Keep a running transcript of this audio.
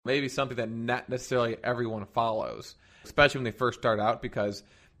maybe something that not necessarily everyone follows, especially when they first start out, because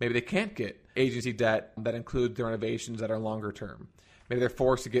maybe they can't get agency debt that includes the renovations that are longer term. Maybe they're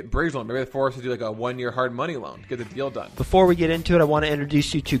forced to get bridge loan. Maybe they're forced to do like a 1-year hard money loan to get the deal done. Before we get into it, I want to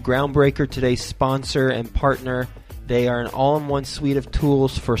introduce you to Groundbreaker, today's sponsor and partner. They are an all-in-one suite of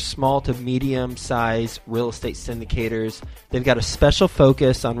tools for small to medium-sized real estate syndicators. They've got a special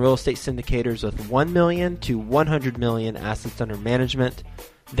focus on real estate syndicators with 1 million to 100 million assets under management.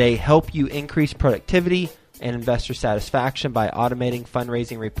 They help you increase productivity and investor satisfaction by automating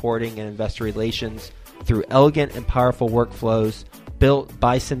fundraising, reporting, and investor relations through elegant and powerful workflows built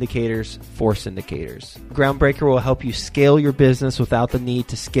by syndicators for syndicators. Groundbreaker will help you scale your business without the need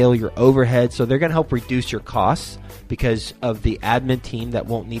to scale your overhead. So they're going to help reduce your costs because of the admin team that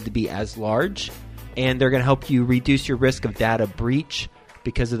won't need to be as large. And they're going to help you reduce your risk of data breach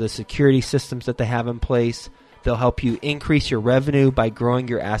because of the security systems that they have in place. They'll help you increase your revenue by growing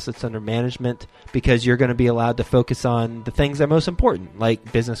your assets under management because you're going to be allowed to focus on the things that are most important,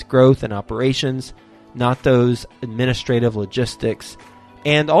 like business growth and operations, not those administrative logistics.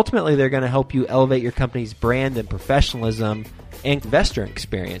 And ultimately, they're going to help you elevate your company's brand and professionalism and investor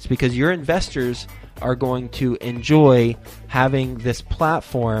experience because your investors are going to enjoy having this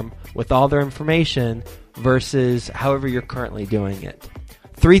platform with all their information versus however you're currently doing it.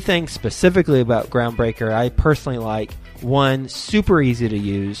 3 things specifically about Groundbreaker I personally like. 1, super easy to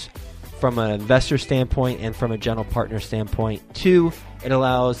use from an investor standpoint and from a general partner standpoint. 2, it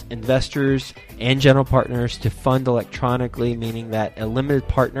allows investors and general partners to fund electronically, meaning that a limited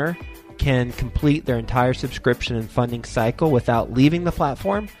partner can complete their entire subscription and funding cycle without leaving the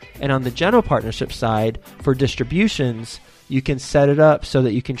platform. And on the general partnership side, for distributions, you can set it up so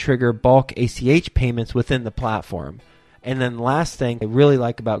that you can trigger bulk ACH payments within the platform. And then the last thing I really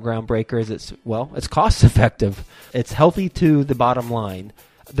like about Groundbreaker is it's cost effective. It's healthy to the bottom line.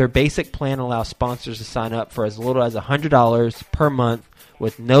 Their basic plan allows sponsors to sign up for as little as $100 per month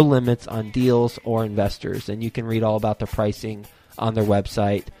with no limits on deals or investors. And you can read all about the pricing on their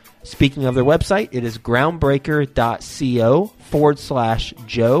website. Speaking of their website, it is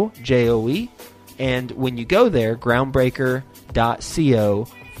groundbreaker.co/Joe, Joe. And when you go there,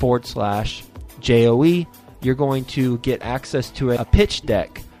 groundbreaker.co/Joe, you're going to get access to a pitch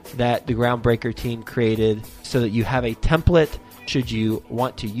deck that the Groundbreaker team created so that you have a template should you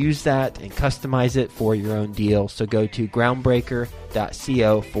want to use that and customize it for your own deal. So go to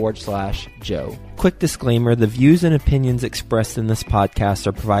groundbreaker.co/Joe. Quick disclaimer, the views and opinions expressed in this podcast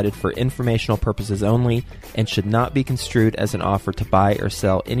are provided for informational purposes only and should not be construed as an offer to buy or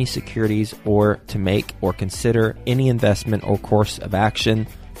sell any securities or to make or consider any investment or course of action.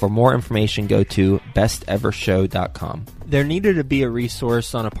 For more information, go to bestevershow.com. There needed to be a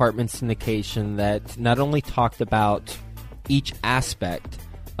resource on apartment syndication that not only talked about each aspect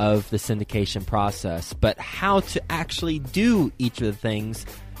of the syndication process, but how to actually do each of the things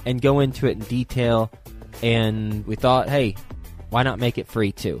and go into it in detail. And we thought, hey, why not make it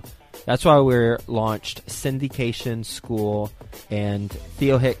free too? That's why we launched Syndication School, and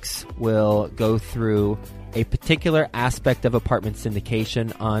Theo Hicks will go through a particular aspect of apartment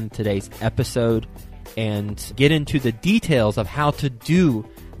syndication on today's episode and get into the details of how to do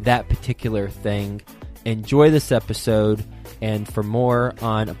that particular thing. Enjoy this episode, and for more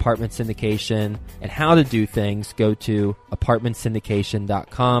on apartment syndication and how to do things, go to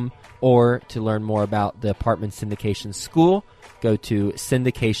apartmentsyndication.com, or to learn more about the Apartment Syndication School, go to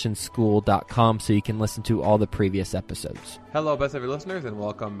syndicationschool.com so you can listen to all the previous episodes. Hello, best ever listeners, and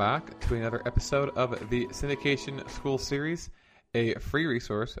welcome back to another episode of the Syndication School series, a free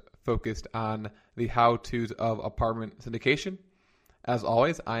resource focused on the how-tos of apartment syndication. As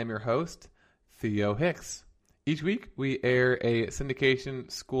always, I am your host, Theo Hicks. Each week, we air a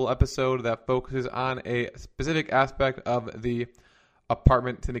Syndication School episode that focuses on a specific aspect of the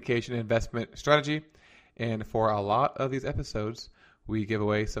apartment syndication investment strategy. And for a lot of these episodes, we give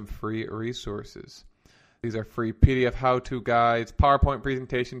away some free resources. These are free PDF how-to guides, PowerPoint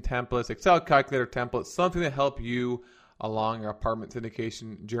presentation templates, Excel calculator templates, something to help you along your apartment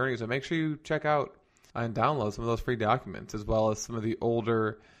syndication journey. So make sure you check out and download some of those free documents, as well as some of the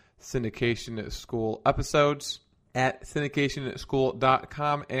older Syndication School episodes at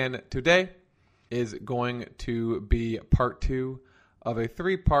syndicationschool.com. And today is going to be part 2 of a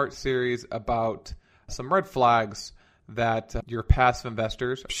 3-part series about some red flags that your passive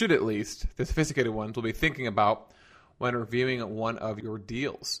investors, should at least, the sophisticated ones, will be thinking about when reviewing one of your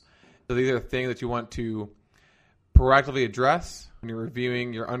deals. So these are things that you want to proactively address when you're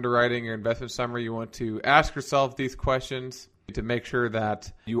reviewing your underwriting, your investment summary. You want to ask yourself these questions. to make sure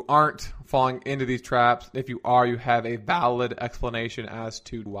that you aren't falling into these traps. If you are, you have a valid explanation as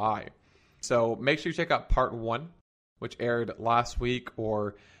to why. So make sure you check out part 1, which aired last week,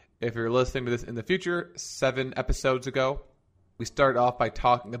 or if you're listening to this in the future, 7 episodes ago. We started off by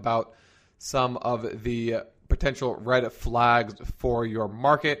talking about some of the potential red flags for your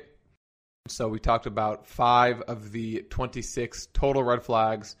market. So we talked about 5 of the 26 total red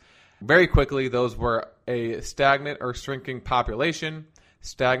flags. Very quickly, those were a stagnant or shrinking population,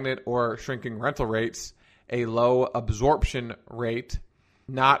 stagnant or shrinking rental rates, a low absorption rate,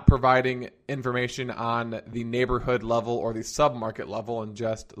 not providing information on the neighborhood level or the submarket level and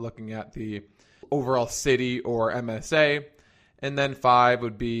just looking at the overall city or MSA. And then 5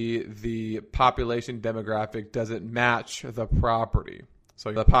 would be the population demographic doesn't match the property.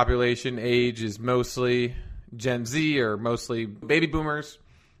 So the population age is mostly Gen Z or mostly baby boomers,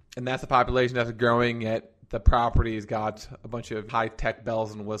 and that's the population that's growing, yet the property's got a bunch of high-tech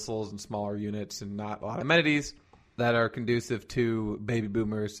bells and whistles and smaller units and not a lot of amenities that are conducive to baby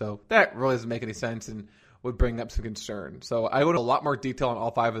boomers. So that really doesn't make any sense and would bring up some concern. So I go into a lot more detail on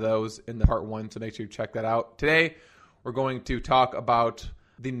all 5 of those in the part 1, so make sure you check that out. Today, we're going to talk about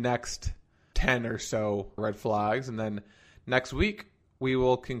the next 10 or so red flags, and then next week, we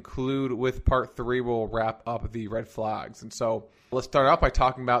will conclude with part 3. We'll wrap up the red flags. And so let's start out by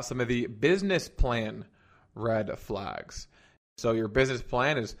talking about some of the business plan red flags. So your business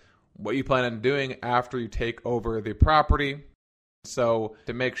plan is what you plan on doing after you take over the property. So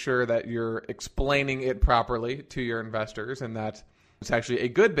to make sure that you're explaining it properly to your investors and that it's actually a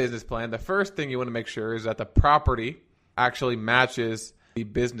good business plan, the first thing you want to make sure is that the property actually matches the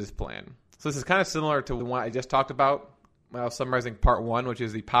business plan. So this is kind of similar to what I just talked about. Well, summarizing part 1, which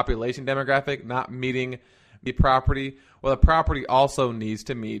is the population demographic not meeting the property. Well, the property also needs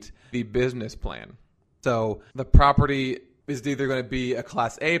to meet the business plan. So the property is either going to be a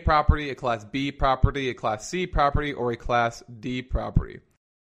Class A property, a Class B property, a Class C property, or a Class D property.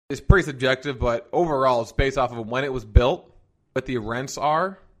 It's pretty subjective, but overall it's based off of when it was built, what the rents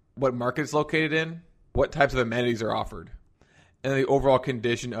are, what market it's located in, what types of amenities are offered, and the overall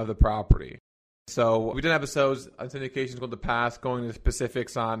condition of the property. So we've done episodes on syndications in the past going into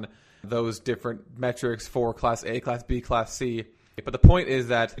specifics on those different metrics for Class A, Class B, Class C. But the point is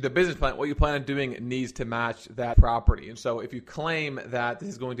that the business plan, what you plan on doing, needs to match that property. And so if you claim that this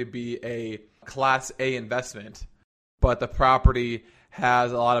is going to be a Class A investment, but the property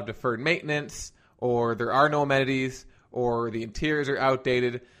has a lot of deferred maintenance, or there are no amenities, or the interiors are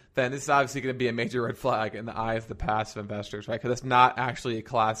outdated, then this is obviously going to be a major red flag in the eyes of the passive investors, right? Because it's not actually a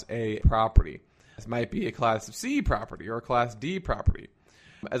Class A property. This might be a Class C property or a Class D property.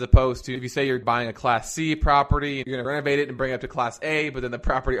 As opposed to if you say you're buying a Class C property, you're going to renovate it and bring it up to Class A, but then the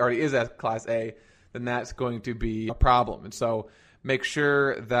property already is at Class A, then that's going to be a problem. And so make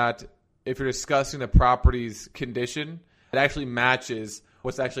sure that if you're discussing the property's condition, it actually matches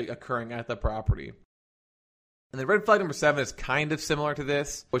what's actually occurring at the property. And the red flag number 7 is kind of similar to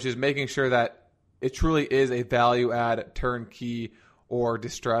this, which is making sure that it truly is a value-add turnkey or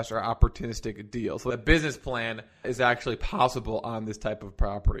distressed or opportunistic deal. So the business plan is actually possible on this type of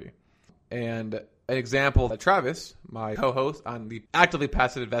property. And an example that Travis, my co-host on the Actively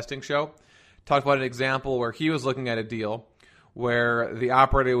Passive Investing show, talked about an example where he was looking at a deal where the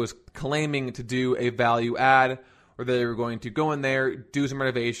operator was claiming to do a value add, where they were going to go in there, do some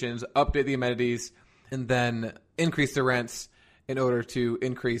renovations, update the amenities, and then increase the rents in order to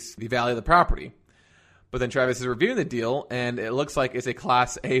increase the value of the property. But then Travis is reviewing the deal, and it looks like it's a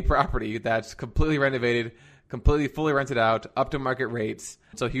Class A property that's completely renovated, completely fully rented out, up to market rates.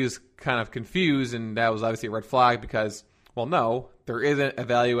 So he was kind of confused, and that was obviously a red flag because, well, no, there isn't a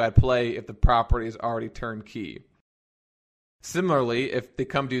value-add play if the property is already turnkey. Similarly, if they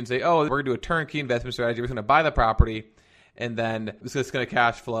come to you and say, oh, we're going to do a turnkey investment strategy, we're going to buy the property, and then it's just going to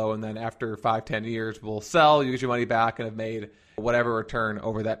cash flow, and then after 5-10 years, we'll sell, you get your money back, and have made whatever return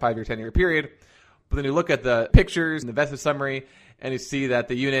over that 5-year, 10-year period. But then you look at the pictures and the investment summary, and you see that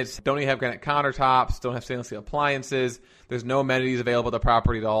the units don't even have granite countertops, don't have stainless steel appliances, there's no amenities available at the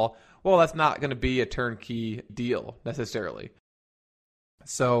property at all. Well, that's not going to be a turnkey deal necessarily.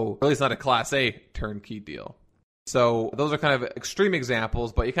 So, or at least not a Class A turnkey deal. So those are kind of extreme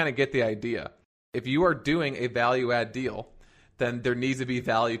examples, but you kind of get the idea. If you are doing a value-add deal, then there needs to be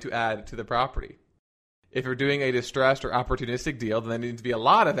value to add to the property. If you're doing a distressed or opportunistic deal, then there needs to be a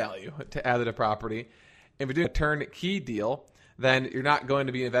lot of value to add to the property. If you're doing a turnkey deal, then you're not going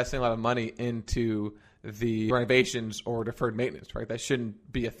to be investing a lot of money into the renovations or deferred maintenance, right? That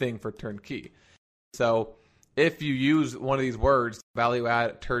shouldn't be a thing for turnkey. So if you use one of these words, value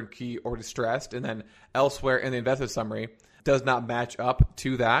add, turnkey, or distressed, and then elsewhere in the investment summary, does not match up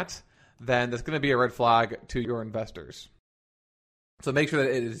to that, then that's going to be a red flag to your investors. So make sure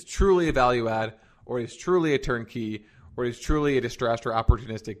that it is truly a value add, or it is truly a turnkey, or it is truly a distressed or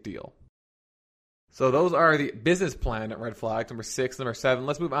opportunistic deal. So those are the business plan red flags, number 6. Number 7,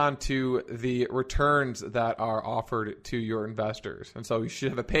 let's move on to the returns that are offered to your investors. And so you should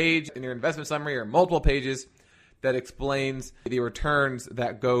have a page in your investment summary or multiple pages that explains the returns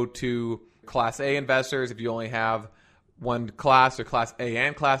that go to Class A investors if you only have one class, or Class A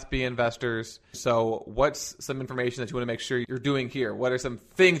and Class B investors. So what's some information that you want to make sure you're doing here? What are some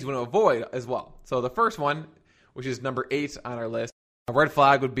things you want to avoid as well? So the first one, which is number 8 on our list, a red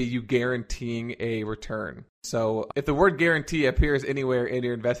flag would be you guaranteeing a return. So if the word guarantee appears anywhere in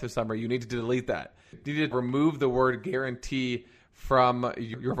your investment summary, you need to delete that. You need to remove the word guarantee from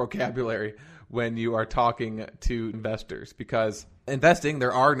your vocabulary when you are talking to investors, because investing,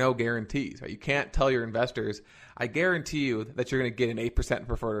 there are no guarantees. Right? You can't tell your investors, I guarantee you that you're going to get an 8%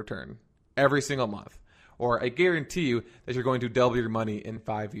 preferred return every single month, or I guarantee you that you're going to double your money in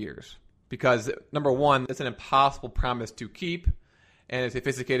 5 years. Because number one, it's an impossible promise to keep. And a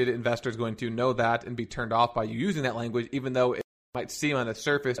sophisticated investor is going to know that and be turned off by you using that language, even though it might seem on the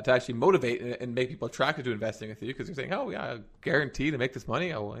surface to actually motivate and make people attracted to investing with you, because you're saying, oh, yeah, I guarantee to make this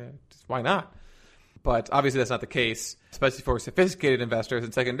money. Oh, yeah, just why not? But obviously that's not the case, especially for sophisticated investors.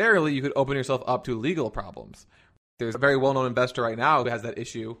 And secondarily, you could open yourself up to legal problems. There's a very well-known investor right now who has that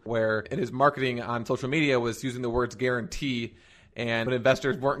issue where in his marketing on social media was using the words guarantee, and when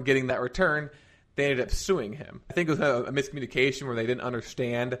investors weren't getting that return, they ended up suing him. I think it was a miscommunication where they didn't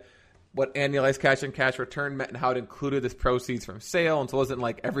understand what annualized cash on cash return meant and how it included this proceeds from sale. And so it wasn't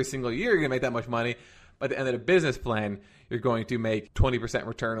like every single year you're going to make that much money, but at the end of the business plan, you're going to make 20%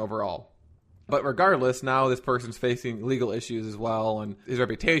 return overall. But regardless, now this person's facing legal issues as well, and his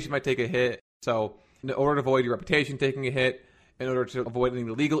reputation might take a hit. So in order to avoid your reputation taking a hit, in order to avoid any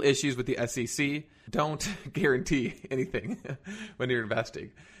legal issues with the SEC, don't guarantee anything when you're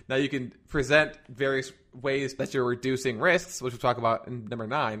investing. Now, you can present various ways that you're reducing risks, which we'll talk about in number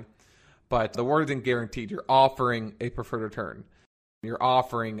 9, but the word isn't guaranteed. You're offering a preferred return. You're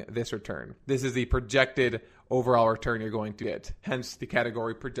offering this return. This is the projected overall return you're going to get, hence the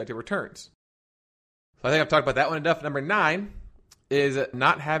category projected returns. So I think I've talked about that one enough. Number 9 is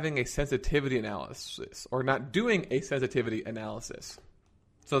not having a sensitivity analysis, or not doing a sensitivity analysis.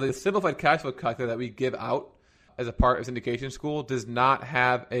 So the simplified cash flow calculator that we give out as a part of syndication school does not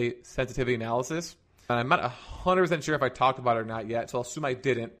have a sensitivity analysis. And I'm not 100% sure if I talked about it or not yet, so I'll assume I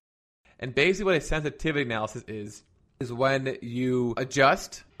didn't. And basically what a sensitivity analysis is when you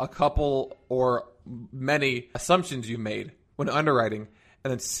adjust a couple or many assumptions you made when underwriting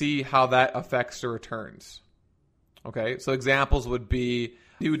and then see how that affects the returns. Okay, so examples would be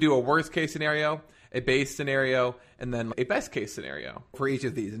you would do a worst case scenario, a base scenario, and then a best case scenario for each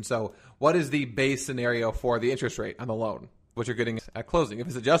of these. And so what is the base scenario for the interest rate on the loan, what you're getting at closing? If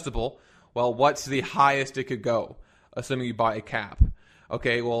it's adjustable, well, what's the highest it could go, assuming you buy a cap?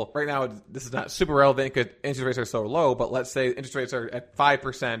 Okay, well, right now this is not super relevant because interest rates are so low, but let's say interest rates are at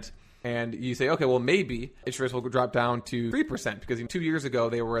 5%, and you say, okay, well, maybe interest rates will drop down to 3% because 2 years ago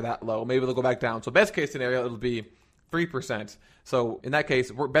they were that low. Maybe they'll go back down. So best case scenario, it'll be 3%. So in that case,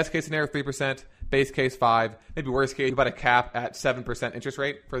 best case scenario, 3%, base case 5%, maybe worst case, you bought a cap at 7% interest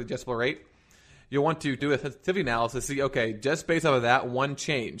rate for the adjustable rate. You'll want to do a sensitivity analysis, see, okay, just based off of that one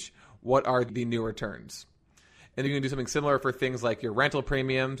change, what are the new returns? And you can do something similar for things like your rental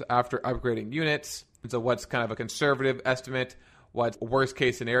premiums after upgrading units. And so what's kind of a conservative estimate? What's a worst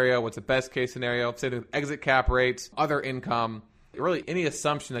case scenario? What's a best case scenario? Same with exit cap rates, other income, really any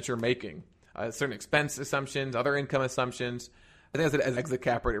assumption that you're making. Certain expense assumptions, other income assumptions. I think that's an exit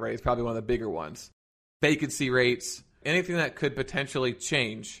cap rate, right? It's probably one of the bigger ones. Vacancy rates, anything that could potentially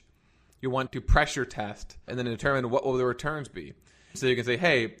change, you want to pressure test and then determine what will the returns be. So you can say,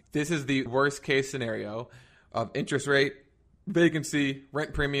 hey, this is the worst case scenario of interest rate, vacancy,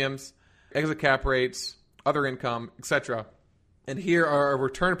 rent premiums, exit cap rates, other income, etc. And here are our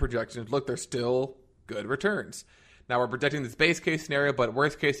return projections. Look, they're still good returns. Now we're projecting this base case scenario, but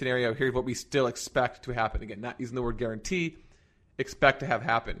worst case scenario, here's what we still expect to happen. Again, not using the word guarantee, expect to have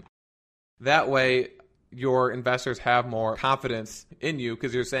happen. That way, your investors have more confidence in you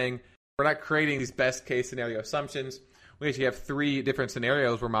because you're saying, we're not creating these best case scenario assumptions. We actually have 3 different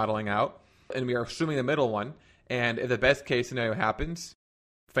scenarios we're modeling out, and we are assuming the middle one. And if the best case scenario happens,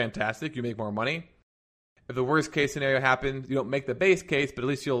 fantastic, you make more money. If the worst case scenario happens, you don't make the base case, but at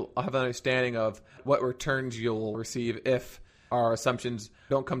least you'll have an understanding of what returns you'll receive if our assumptions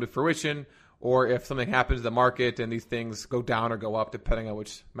don't come to fruition, or if something happens to the market and these things go down or go up, depending on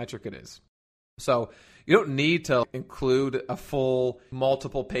which metric it is. So you don't need to include a full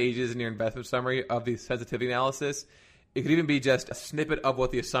multiple pages in your investment summary of the sensitivity analysis. It could even be just a snippet of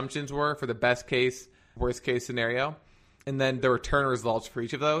what the assumptions were for the best case, worst case scenario, and then the return results for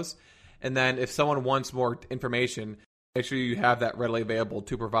each of those. And then if someone wants more information, make sure you have that readily available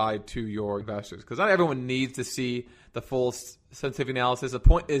to provide to your investors. Because not everyone needs to see the full sensitivity analysis. The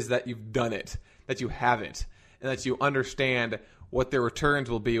point is that you've done it, that you have it, and that you understand what the returns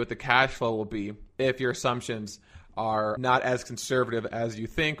will be, what the cash flow will be if your assumptions are not as conservative as you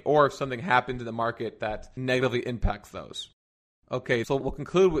think, or if something happens in the market that negatively impacts those. Okay, so we'll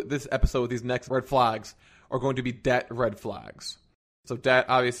conclude with this episode with these next red flags are going to be debt red flags. So debt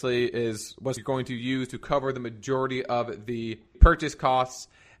obviously is what you're going to use to cover the majority of the purchase costs,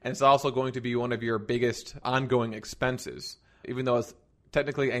 and it's also going to be one of your biggest ongoing expenses. Even though it's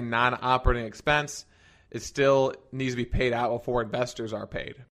technically a non-operating expense, it still needs to be paid out before investors are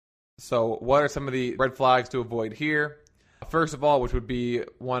paid. So what are some of the red flags to avoid here? First of all, which would be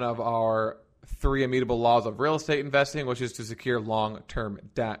one of our 3 immutable laws of real estate investing, which is to secure long-term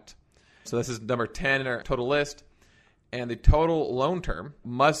debt. So this is number 10 in our total list. And the total loan term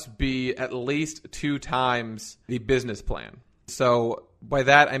must be at least 2 times the business plan. So by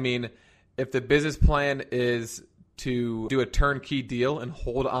that, I mean, if the business plan is to do a turnkey deal and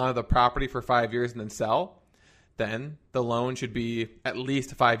hold on to the property for 5 years and then sell, then the loan should be at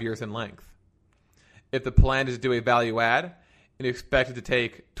least 5 years in length. If the plan is to do a value add and you expect it to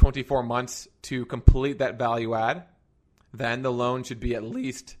take 24 months to complete that value add, then the loan should be at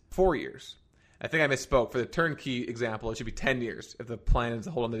least 4 years. I think I misspoke. For the turnkey example, it should be 10 years if the plan is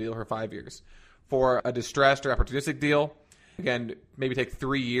to hold on the deal for 5 years. For a distressed or opportunistic deal, again, maybe take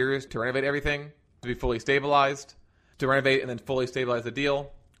 3 years to renovate everything, to be fully stabilized, to renovate and then fully stabilize the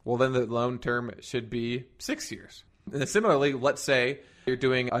deal. Well, then the loan term should be 6 years. And then similarly, let's say you're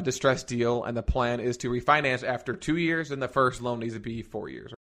doing a distressed deal and the plan is to refinance after 2 years, and the first loan needs to be 4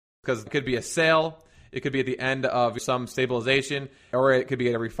 years. Because it could be a sale, it could be at the end of some stabilization, or it could be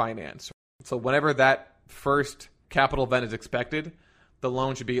at a refinance. So whenever that first capital event is expected, the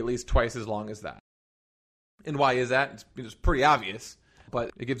loan should be at least twice as long as that. And why is that? It's pretty obvious, but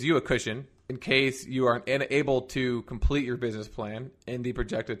it gives you a cushion in case you are unable to complete your business plan in the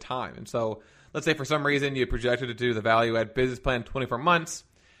projected time. And so let's say for some reason you projected to do the value add business plan 24 months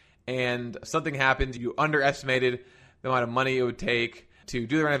and something happened, you underestimated the amount of money it would take to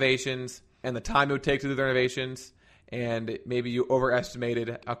do the renovations and the time it would take to do the renovations, and maybe you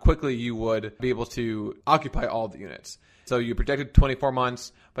overestimated how quickly you would be able to occupy all the units. So you projected 24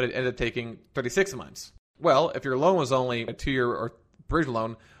 months, but it ended up taking 36 months. Well, if your loan was only a 2-year or bridge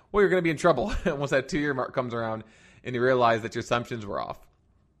loan, well, you're going to be in trouble once that 2-year mark comes around and you realize that your assumptions were off.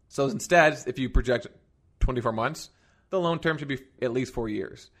 So instead, if you project 24 months, the loan term should be at least 4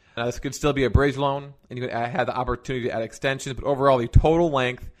 years. Now, this could still be a bridge loan, and you could have the opportunity to add extensions, but overall, the total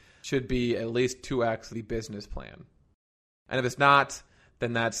length should be at least 2x the business plan. And if it's not,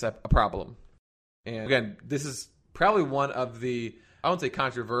 then that's a problem. And again, this is probably one of the, I won't say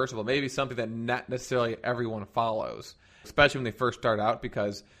controversial, but maybe something that not necessarily everyone follows, especially when they first start out,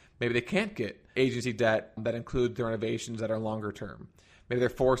 because maybe they can't get agency debt that includes the renovations that are longer term. Maybe they're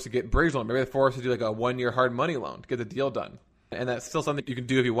forced to get bridge loan. Maybe they're forced to do like a 1-year hard money loan to get the deal done. And that's still something you can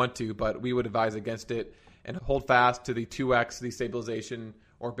do if you want to, but we would advise against it and hold fast to the 2x, the stabilization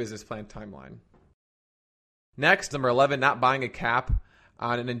or business plan timeline. Next, number 11, not buying a cap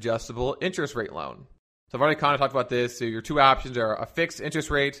on an adjustable interest rate loan. So I've already kind of talked about this. So your 2 options are a fixed interest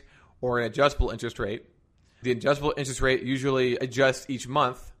rate or an adjustable interest rate. The adjustable interest rate usually adjusts each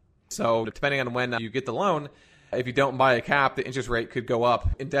month. So depending on when you get the loan, if you don't buy a cap, the interest rate could go up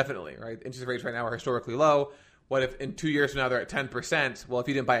indefinitely, right? Interest rates right now are historically low. What if in 2 years from now they're at 10%? Well, if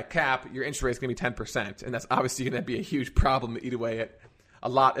you didn't buy a cap, your interest rate is going to be 10%. And that's obviously going to be a huge problem to eat away at a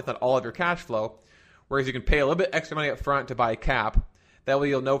lot, if not all of your cash flow. Whereas you can pay a little bit extra money up front to buy a cap. That way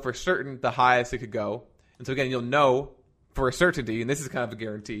you'll know for certain the highest it could go. And so again, you'll know for a certainty, and this is kind of a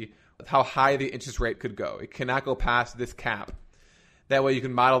guarantee, how high the interest rate could go. It cannot go past this cap. That way you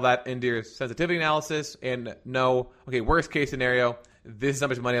can model that into your sensitivity analysis and know, okay, worst case scenario, this is how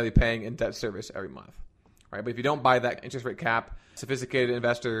much money I'll be paying in debt service every month. Right? But if you don't buy that interest rate cap, a sophisticated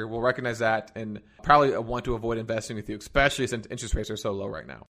investor will recognize that and probably want to avoid investing with you, especially since interest rates are so low right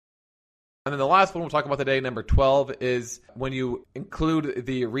now. And then the last one we'll talk about today, number 12, is when you include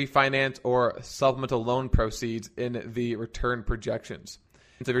the refinance or supplemental loan proceeds in the return projections.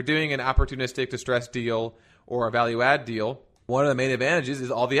 And so if you're doing an opportunistic distressed deal or a value add deal, one of the main advantages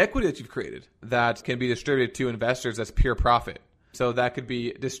is all the equity that you've created that can be distributed to investors as pure profit. So that could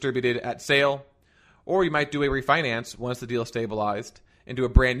be distributed at sale, or you might do a refinance once the deal is stabilized into a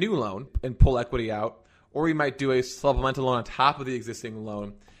brand new loan and pull equity out, or you might do a supplemental loan on top of the existing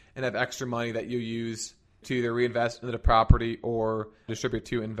loan and have extra money that you use to either reinvest into the property or distribute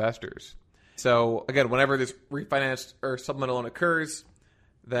to investors. So again, whenever this refinance or supplemental loan occurs,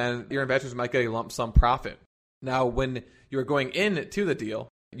 then your investors might get a lump sum profit. Now, when you're going into the deal,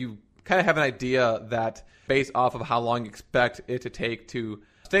 you kind of have an idea that based off of how long you expect it to take to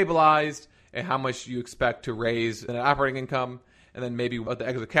stabilize and how much you expect to raise in operating income, and then maybe what the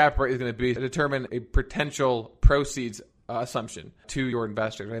exit cap rate is going to be to determine a potential proceeds assumption to your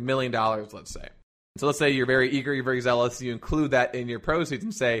investors, $1 million, let's say. So let's say you're very eager, you're very zealous, you include that in your proceeds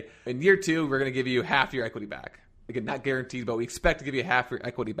and say, in year 2, we're going to give you half your equity back. Again, not guaranteed, but we expect to give you half your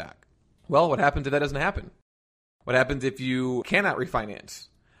equity back. Well, what happens if that doesn't happen? What happens if you cannot refinance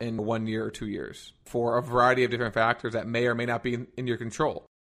in 1 year or 2 years for a variety of different factors that may or may not be in your control?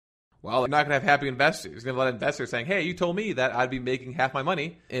 Well, you're not going to have happy investors. You're going to have a lot of investors saying, hey, you told me that I'd be making half my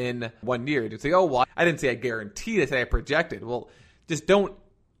money in 1 year. You'd say, oh, well, I didn't say I guaranteed, I said I projected. Well, just don't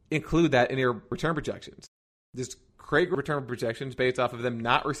include that in your return projections. Just create return projections based off of them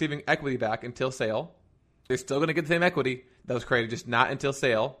not receiving equity back until sale. They're still going to get the same equity that was created, just not until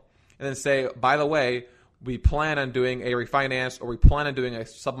sale. And then say, by the way, we plan on doing a refinance or we plan on doing a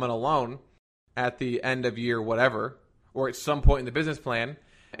supplemental loan at the end of year whatever, or at some point in the business plan,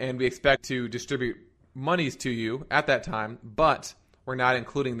 and we expect to distribute monies to you at that time, but we're not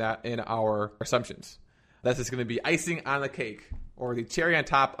including that in our assumptions. That's just going to be icing on the cake or the cherry on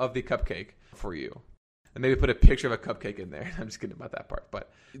top of the cupcake for you. And maybe put a picture of a cupcake in there. I'm just kidding about that part.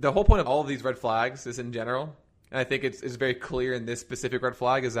 But the whole point of all of these red flags is in general, and I think it's very clear in this specific red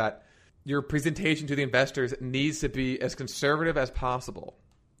flag, is that your presentation to the investors needs to be as conservative as possible.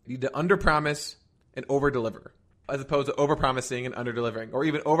 You need to underpromise and overdeliver, as opposed to overpromising and underdelivering, or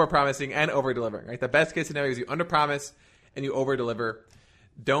even overpromising and overdelivering. Right? The best case scenario is you underpromise and you overdeliver.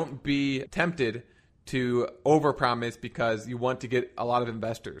 Don't be tempted to overpromise because you want to get a lot of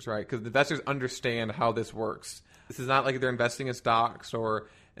investors, right? Because investors understand how this works. This is not like they're investing in stocks or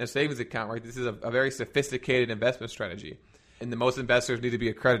in a savings account, right? This is a very sophisticated investment strategy. And the most investors need to be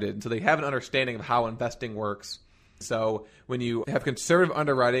accredited. And so they have an understanding of how investing works. So when you have conservative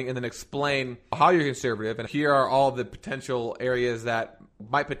underwriting and then explain how you're conservative, and here are all the potential areas that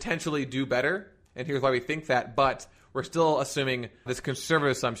might potentially do better, and here's why we think that, but we're still assuming this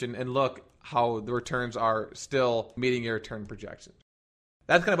conservative assumption, and look how the returns are still meeting your return projections.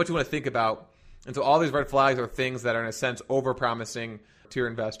 That's kind of what you want to think about. And so all these red flags are things that are in a sense overpromising to your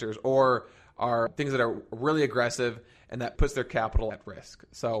investors, or are things that are really aggressive and that puts their capital at risk.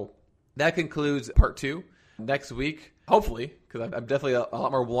 So that concludes part 2. Next week, hopefully, because I'm definitely a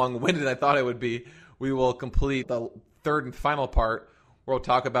lot more long-winded than I thought I would be, we will complete the third and final part where we'll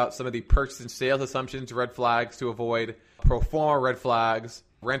talk about some of the purchase and sales assumptions, red flags to avoid, pro forma red flags,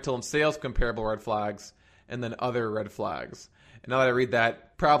 rental and sales comparable red flags, and then other red flags. And now that I read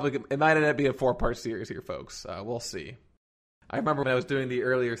that, probably it might end up being a 4-part series here, folks. We'll see. I remember when I was doing the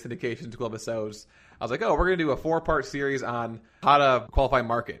earlier syndication school episodes, I was like, oh, we're going to do a 4-part series on how to qualify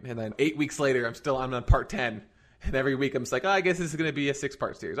market. And then 8 weeks later, I'm on part 10. And every week I'm just like, oh, I guess this is going to be a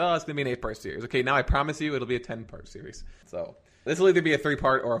 6-part series. Oh, it's going to be an 8-part series. Okay, now I promise you it'll be a 10-part series. So this will either be a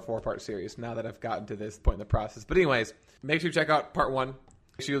 3-part or a 4-part series now that I've gotten to this point in the process. But anyways, make sure you check out part 1.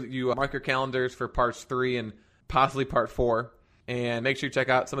 Make sure you mark your calendars for parts 3 and possibly part 4. And make sure you check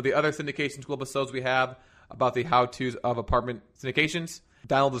out some of the other syndication school episodes we have about the how-tos of apartment syndications.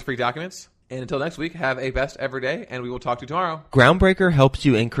 Download those free documents. And until next week, have a best ever day, and we will talk to you tomorrow. Groundbreaker helps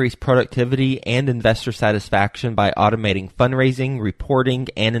you increase productivity and investor satisfaction by automating fundraising, reporting,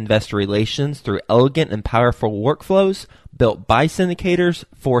 and investor relations through elegant and powerful workflows built by syndicators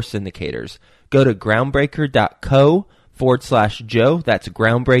for syndicators. Go to groundbreaker.co/Joe. That's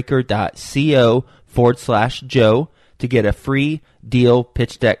groundbreaker.co/Joe to get a free deal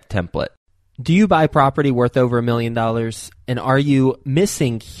pitch deck template. Do you buy property worth over $1 million? And are you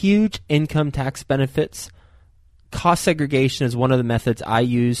missing huge income tax benefits? Cost segregation is one of the methods I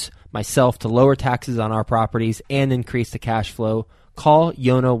use myself to lower taxes on our properties and increase the cash flow. Call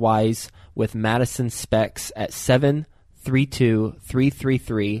Yona Wise with Madison Specs at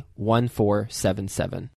 732-333-1477.